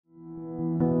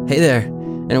Hey there,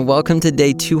 and welcome to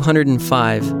day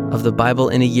 205 of the Bible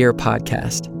in a Year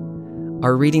podcast.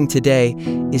 Our reading today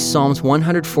is Psalms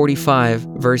 145,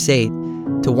 verse 8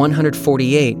 to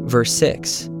 148, verse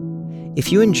 6.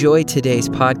 If you enjoy today's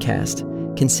podcast,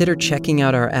 consider checking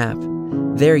out our app.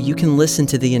 There you can listen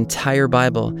to the entire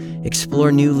Bible,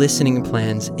 explore new listening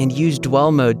plans, and use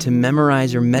dwell mode to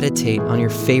memorize or meditate on your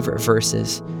favorite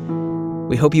verses.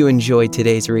 We hope you enjoy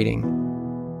today's reading.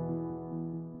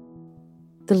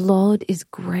 The Lord is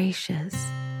gracious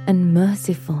and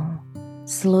merciful,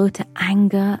 slow to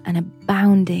anger and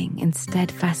abounding in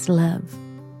steadfast love.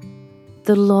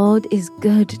 The Lord is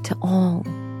good to all,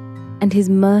 and his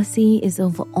mercy is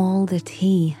over all that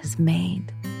he has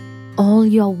made. All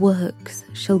your works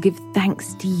shall give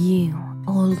thanks to you,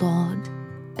 O Lord,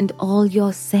 and all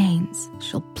your saints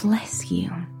shall bless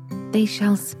you. They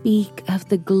shall speak of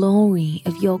the glory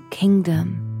of your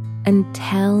kingdom and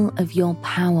tell of your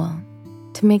power,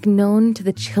 to make known to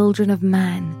the children of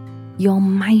man your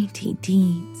mighty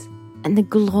deeds and the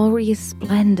glorious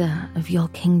splendor of your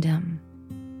kingdom.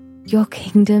 Your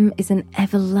kingdom is an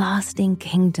everlasting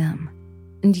kingdom,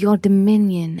 and your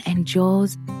dominion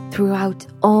endures throughout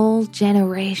all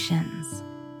generations.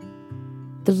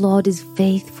 The Lord is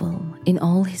faithful in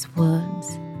all his words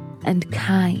and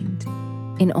kind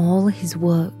in all his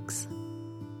works.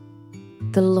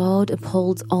 The Lord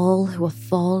upholds all who are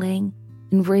falling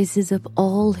and raises up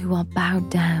all who are bowed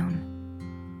down.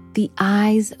 The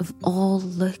eyes of all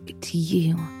look to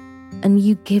you, and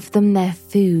you give them their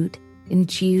food in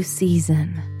due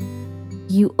season.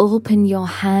 You open your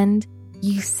hand,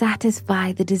 you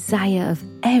satisfy the desire of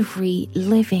every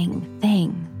living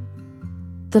thing.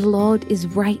 The Lord is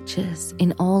righteous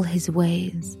in all his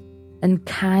ways, and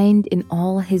kind in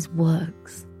all his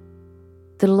works.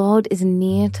 The Lord is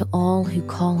near to all who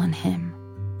call on him,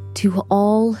 to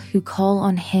all who call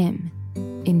on him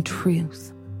in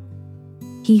truth.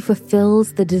 He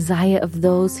fulfills the desire of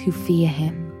those who fear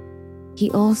him. He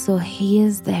also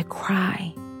hears their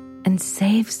cry and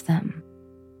saves them.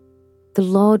 The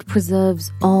Lord preserves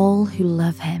all who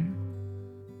love him,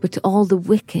 but all the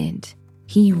wicked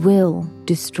he will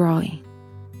destroy.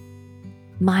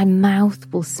 My mouth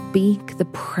will speak the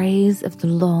praise of the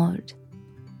Lord,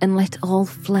 and let all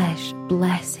flesh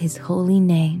bless his holy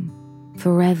name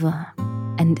forever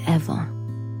and ever.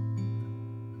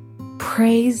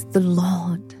 Praise the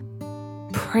Lord.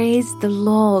 Praise the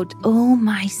Lord, O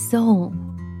my soul.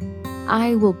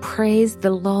 I will praise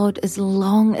the Lord as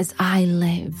long as I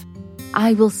live.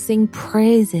 I will sing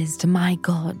praises to my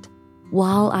God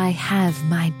while I have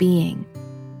my being.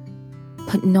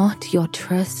 Put not your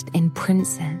trust in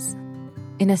princes,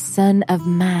 in a son of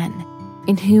man,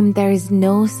 in whom there is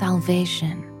no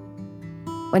salvation.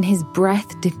 When his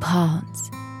breath departs,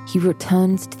 he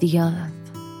returns to the earth.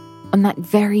 On that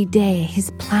very day, his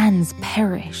plans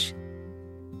perish.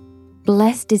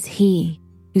 Blessed is he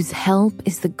whose help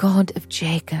is the God of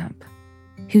Jacob,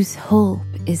 whose hope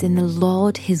is in the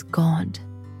Lord his God,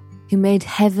 who made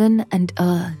heaven and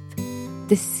earth,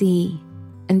 the sea,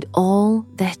 and all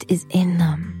that is in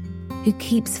them, who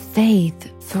keeps faith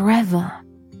forever,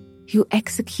 who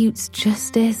executes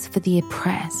justice for the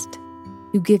oppressed,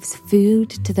 who gives food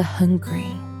to the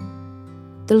hungry.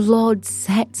 The Lord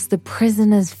sets the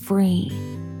prisoners free.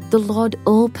 The Lord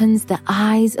opens the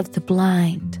eyes of the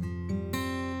blind.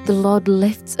 The Lord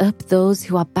lifts up those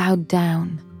who are bowed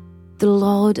down. The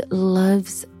Lord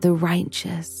loves the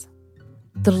righteous.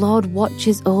 The Lord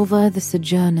watches over the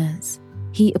sojourners.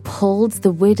 He upholds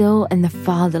the widow and the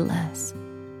fatherless,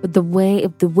 but the way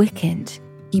of the wicked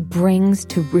he brings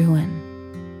to ruin.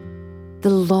 The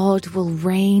Lord will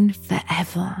reign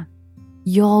forever.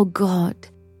 Your God,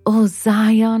 O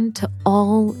Zion, to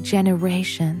all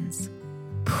generations.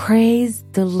 Praise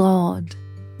the Lord.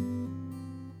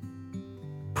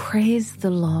 Praise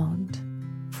the Lord,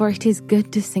 for it is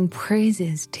good to sing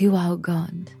praises to our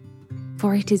God,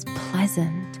 for it is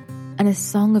pleasant, and a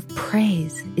song of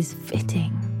praise is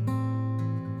fitting.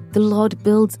 The Lord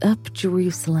builds up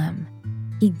Jerusalem.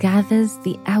 He gathers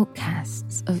the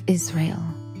outcasts of Israel.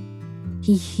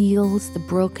 He heals the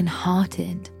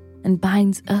brokenhearted and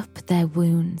binds up their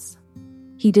wounds.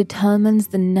 He determines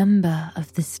the number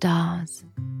of the stars.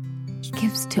 He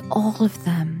gives to all of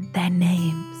them their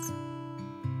names.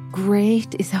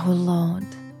 Great is our Lord,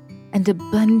 and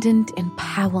abundant in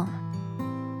power.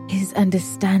 His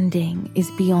understanding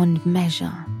is beyond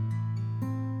measure.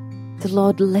 The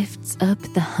Lord lifts up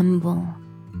the humble.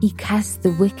 He casts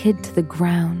the wicked to the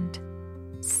ground.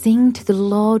 Sing to the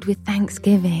Lord with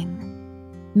thanksgiving.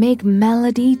 Make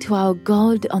melody to our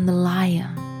God on the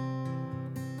lyre.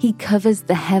 He covers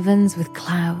the heavens with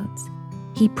clouds.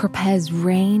 He prepares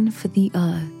rain for the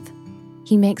earth.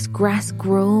 He makes grass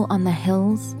grow on the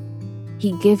hills.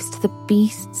 He gives to the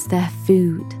beasts their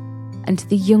food, and to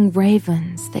the young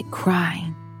ravens that cry.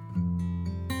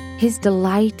 His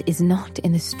delight is not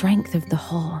in the strength of the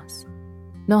horse,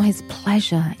 nor his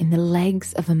pleasure in the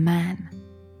legs of a man.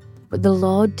 But the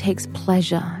Lord takes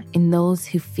pleasure in those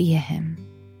who fear him,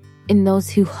 in those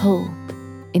who hope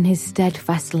in his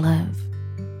steadfast love.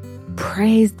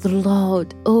 Praise the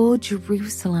Lord, O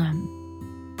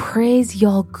Jerusalem. Praise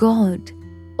your God,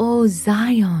 O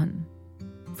Zion.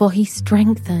 For he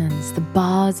strengthens the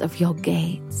bars of your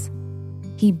gates.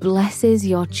 He blesses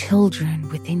your children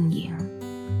within you.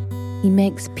 He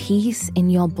makes peace in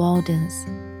your borders.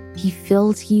 He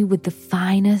fills you with the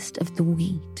finest of the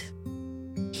wheat.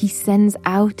 He sends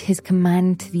out his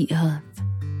command to the earth.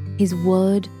 His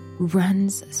word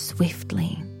runs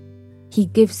swiftly. He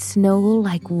gives snow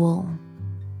like wool.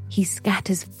 He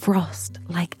scatters frost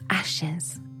like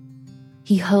ashes.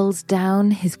 He hurls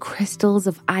down his crystals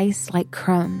of ice like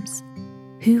crumbs.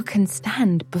 Who can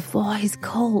stand before his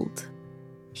cold?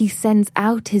 He sends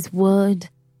out his word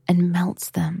and melts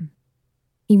them.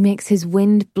 He makes his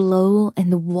wind blow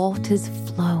and the waters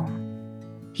flow.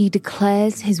 He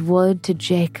declares his word to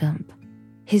Jacob,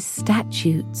 his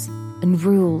statutes and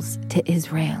rules to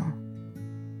Israel.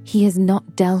 He has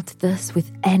not dealt thus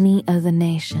with any other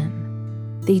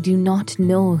nation. They do not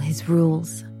know his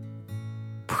rules.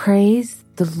 Praise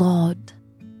the Lord.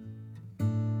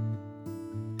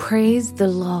 Praise the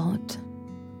Lord.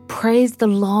 Praise the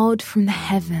Lord from the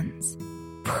heavens.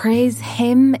 Praise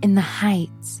him in the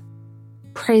heights.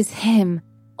 Praise him,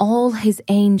 all his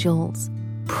angels.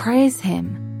 Praise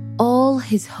him, all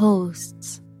his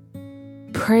hosts.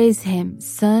 Praise him,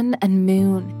 sun and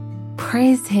moon.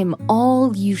 Praise him,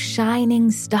 all you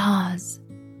shining stars.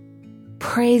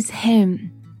 Praise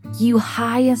him, you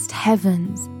highest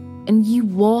heavens, and you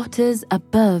waters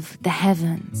above the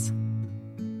heavens.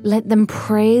 Let them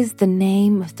praise the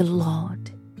name of the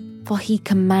Lord, for he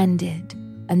commanded,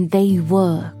 and they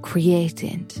were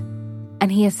created.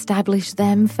 And he established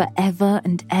them forever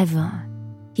and ever.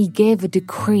 He gave a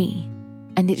decree,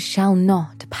 and it shall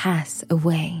not pass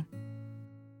away.